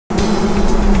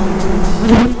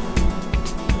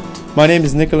My name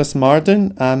is Nicholas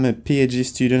Martin. I'm a PhD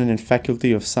student in the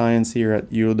Faculty of Science here at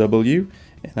UOW,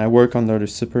 and I work under the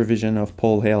supervision of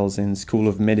Paul Hales in School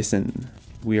of Medicine.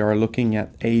 We are looking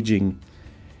at aging,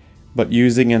 but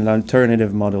using an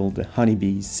alternative model, the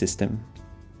honeybees system.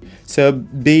 So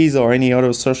bees or any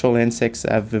other social insects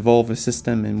have evolved a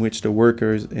system in which the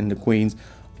workers and the queens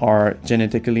are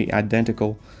genetically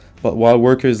identical, but while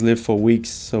workers live for weeks,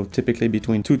 so typically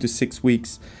between 2 to 6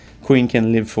 weeks, queen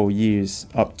can live for years,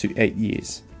 up to 8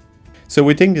 years. So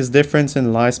we think this difference in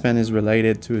lifespan is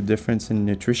related to a difference in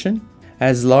nutrition.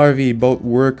 As larvae, both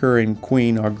worker and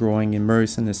queen are growing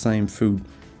immersed in the same food,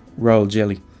 royal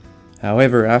jelly.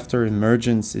 However, after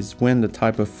emergence is when the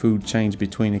type of food change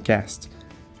between the caste.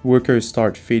 Workers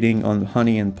start feeding on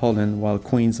honey and pollen, while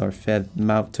queens are fed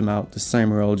mouth to mouth the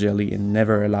same royal jelly and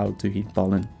never allowed to eat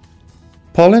pollen.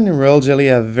 Pollen and royal jelly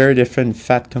have very different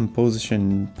fat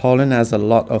composition. Pollen has a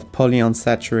lot of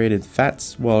polyunsaturated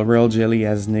fats, while royal jelly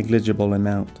has negligible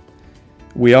amount.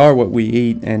 We are what we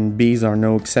eat, and bees are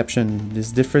no exception.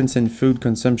 This difference in food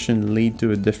consumption leads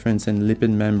to a difference in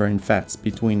lipid membrane fats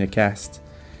between the castes.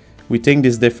 We think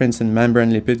this difference in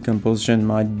membrane lipid composition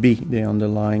might be the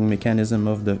underlying mechanism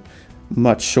of the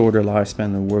much shorter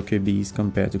lifespan of worker bees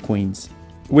compared to queens.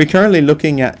 We're currently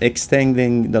looking at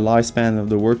extending the lifespan of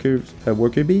the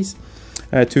worker bees.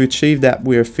 To achieve that,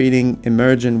 we are feeding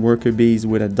emergent worker bees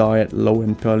with a diet low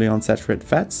in polyunsaturated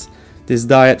fats. This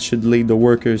diet should lead the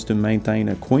workers to maintain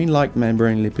a queen-like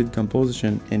membrane lipid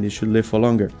composition, and they should live for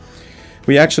longer.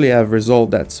 We actually have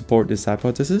results that support this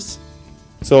hypothesis.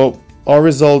 So our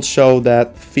results show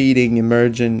that feeding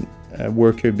emergent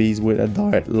worker bees with a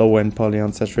diet low in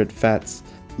polyunsaturated fats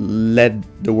led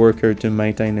the worker to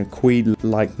maintain a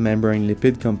queen-like membrane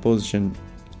lipid composition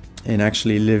and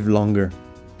actually live longer.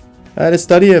 The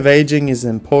study of aging is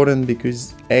important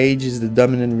because age is the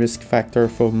dominant risk factor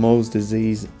for most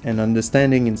disease, and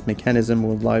understanding its mechanism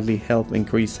will likely help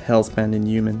increase health span in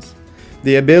humans.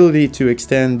 The ability to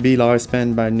extend bee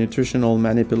lifespan by nutritional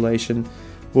manipulation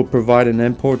will provide an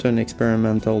important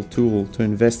experimental tool to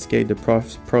investigate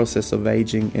the process of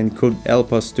aging and could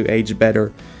help us to age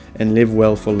better and live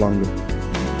well for longer.